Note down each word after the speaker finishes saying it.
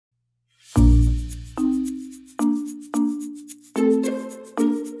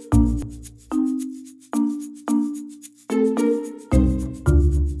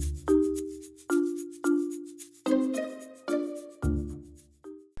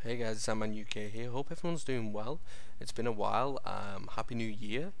Hey guys, it's Antweb UK here. Hope everyone's doing well. It's been a while. Happy New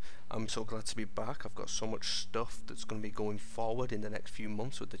Year. I'm so glad to be back. I've got so much stuff that's going to be going forward in the next few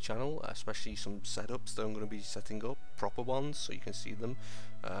months with the channel, especially some setups that I'm going to be setting up, proper ones, so you can see them.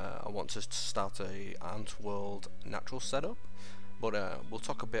 I want to start a Antworld natural setup, but we'll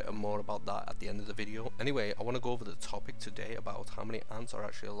talk a bit more about that at the end of the video. Anyway, I want to go over the topic today about how many ants are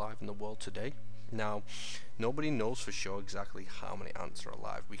actually alive in the world today. Now, nobody knows for sure exactly how many ants are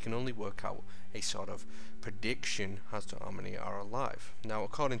alive. We can only work out a sort of prediction as to how many are alive. Now,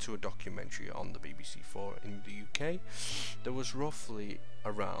 according to a documentary on the BBC4 in the UK, there was roughly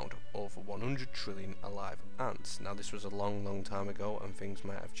around over 100 trillion alive ants. Now, this was a long time ago, and things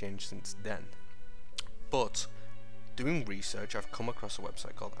might have changed since then. But doing research, I've come across a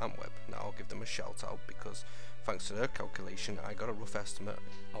website called Antweb. Now, I'll give them a shout out because thanks to their calculation, I got a rough estimate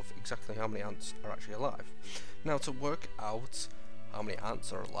of exactly how many ants are actually alive. Now, to work out how many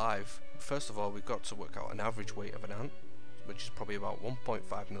ants are alive, first of all, we've got to work out an average weight of an ant, which is probably about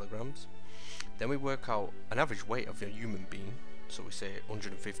 1.5 milligrams. Then we work out an average weight of a human being, so we say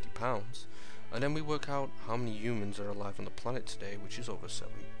 150 pounds. And then we work out how many humans are alive on the planet today, which is over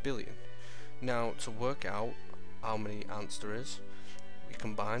 7 billion. Now, to work out how many ants there is, we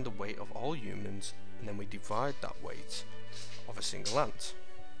combine the weight of all humans and then we divide that weight of a single ant,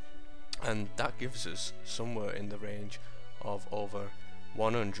 and that gives us somewhere in the range of over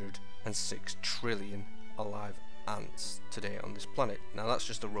 106 trillion alive ants today on this planet. Now, that's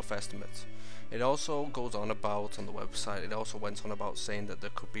just a rough estimate. It also goes on about, on the website, it also went on about saying that there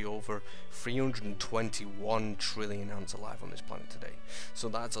could be over 321 trillion ants alive on this planet today. So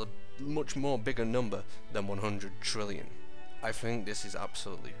that's a much more bigger number than 100 trillion. I think this is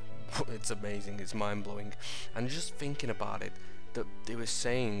absolutely, it's amazing, it's mind-blowing. And just thinking about it, that they were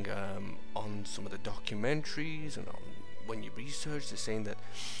saying on some of the documentaries and on, when you research, they're saying that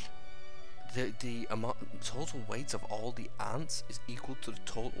the total weight of all the ants is equal to the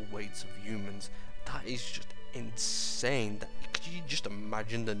total weights of humans. That is just insane. Could you just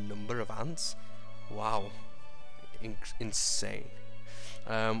imagine the number of ants? Wow, insane.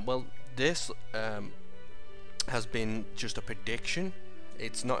 Well, this has been just a prediction.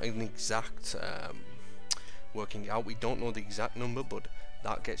 It's not an exact working out. We don't know the exact number, but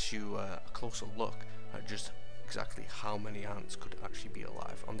that gets you a closer look at just exactly how many ants could actually be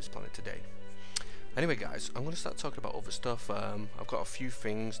alive on this planet today. Anyway guys, I'm going to start talking about other stuff. I've got a few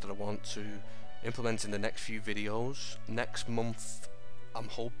things that I want to implement in the next few videos. Next month I'm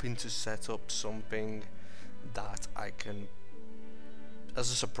hoping to set up something that I can,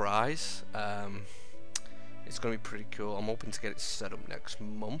 as a surprise. It's going to be pretty cool. I'm hoping to get it set up next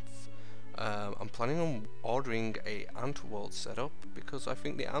month. I'm planning on ordering a Antworld setup because I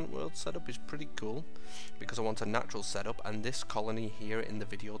think the Antworld setup is pretty cool, because I want a natural setup, and this colony here in the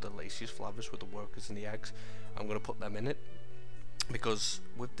video, the Lacey's flowers with the workers and the eggs, I'm going to put them in it, because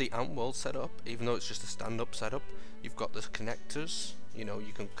with the Antworld setup, even though it's just a stand-up setup, you've got the connectors. You know,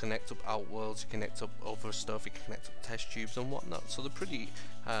 you can connect up outworlds, you connect up other stuff, you can connect up test tubes and whatnot. So they're pretty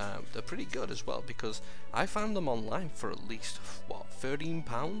good as well, because I found them online for at least, what,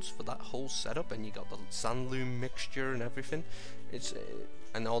 £13 for that whole setup, and you got the sand loom mixture and everything. It's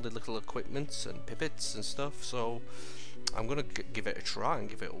and all the little equipments and pivots and stuff. So I'm gonna give it a try and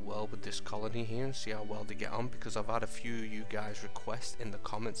give it a whirl with this colony here and see how well they get on, because I've had a few of you guys request in the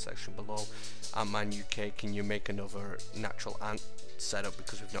comment section below, Antman UK, can you make another natural ant setup,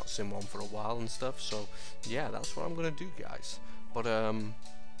 because we've not seen one for a while and stuff. So yeah, that's what I'm gonna do, guys. But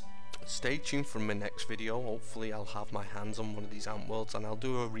stay tuned for my next video. Hopefully I'll have my hands on one of these ant worlds and I'll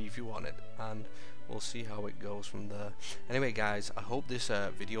do a review on it, and we'll see how it goes from there. Anyway guys, I hope this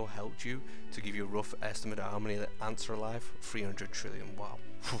video helped you to give you a rough estimate of how many ants are alive. 300 trillion, wow.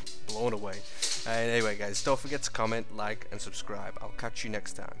 Blown away. Anyway guys, don't forget to comment, like and subscribe. I'll catch you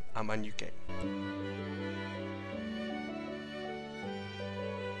next time. I'm Antweb UK.